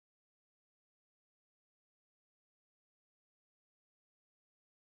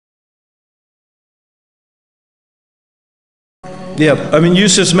Yeah, I mean,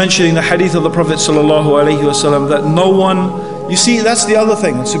 Yusuf's mentioning the hadith of the Prophet ﷺ that no one, you see, that's the other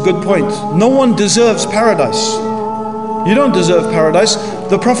thing, it's a good point. No one deserves paradise. You don't deserve paradise.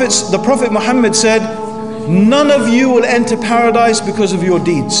 The Prophet Muhammad said, none of you will enter paradise because of your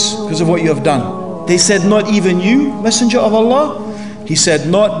deeds, because of what you have done. They said, not even you, Messenger of Allah? He said,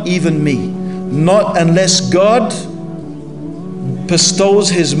 not even me. Not unless God bestows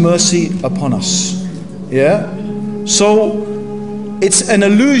His mercy upon us. Yeah? So, it's an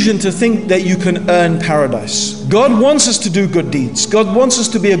illusion to think that you can earn paradise. God wants us to do good deeds. God wants us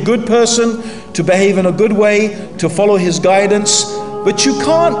to be a good person, to behave in a good way, to follow His guidance. But you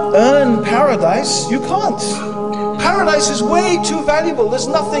can't earn paradise. You can't. Paradise is way too valuable. There's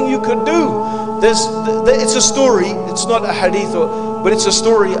nothing you could do. It's a story. It's not a hadith, but it's a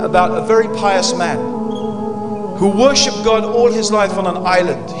story about a very pious man who worshipped God all his life on an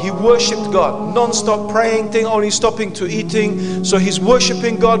island. He worshipped God, non-stop praying, only stopping to eating. So he's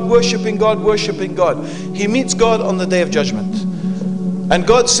worshipping God, worshipping God, worshipping God. He meets God on the Day of Judgment. And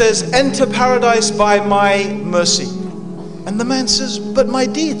God says, enter paradise by my mercy. And the man says, but my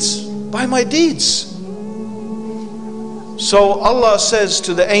deeds, by my deeds. So Allah says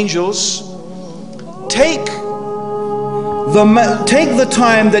to the angels, take the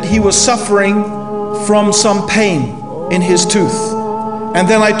time that he was suffering from some pain in his tooth, and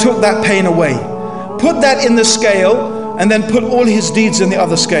then I took that pain away. Put that in the scale, and then put all his deeds in the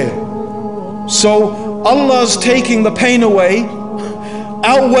other scale. So Allah's taking the pain away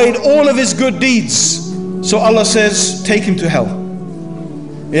outweighed all of his good deeds. So Allah says, take him to hell.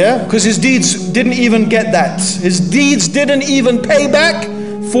 Yeah, because his deeds didn't even get that. His deeds didn't even pay back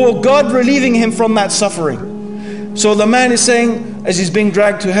for God relieving him from that suffering. So the man is saying, as he's being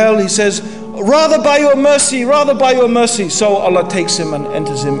dragged to hell, he says, rather by your mercy, rather by your mercy. So Allah takes him and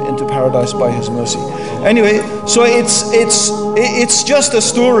enters him into paradise by His mercy. Anyway, so it's just a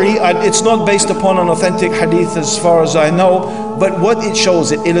story. It's not based upon an authentic hadith as far as I know, but what it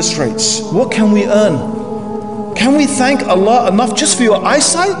shows, it illustrates. What can we earn? Can we thank Allah enough just for your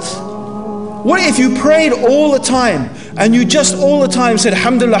eyesight? What if you prayed all the time and you just all the time said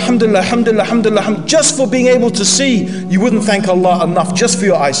alhamdulillah, alhamdulillah, alhamdulillah, alhamdulillah, just for being able to see? You wouldn't thank Allah enough just for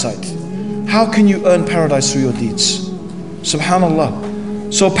your eyesight. How can you earn paradise through your deeds?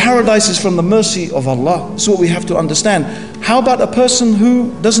 Subhanallah. So paradise is from the mercy of Allah. That's what we have to understand. How about a person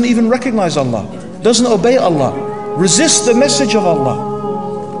who doesn't even recognize Allah, doesn't obey Allah, resists the message of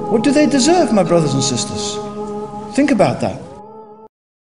Allah? What do they deserve, my brothers and sisters? Think about that.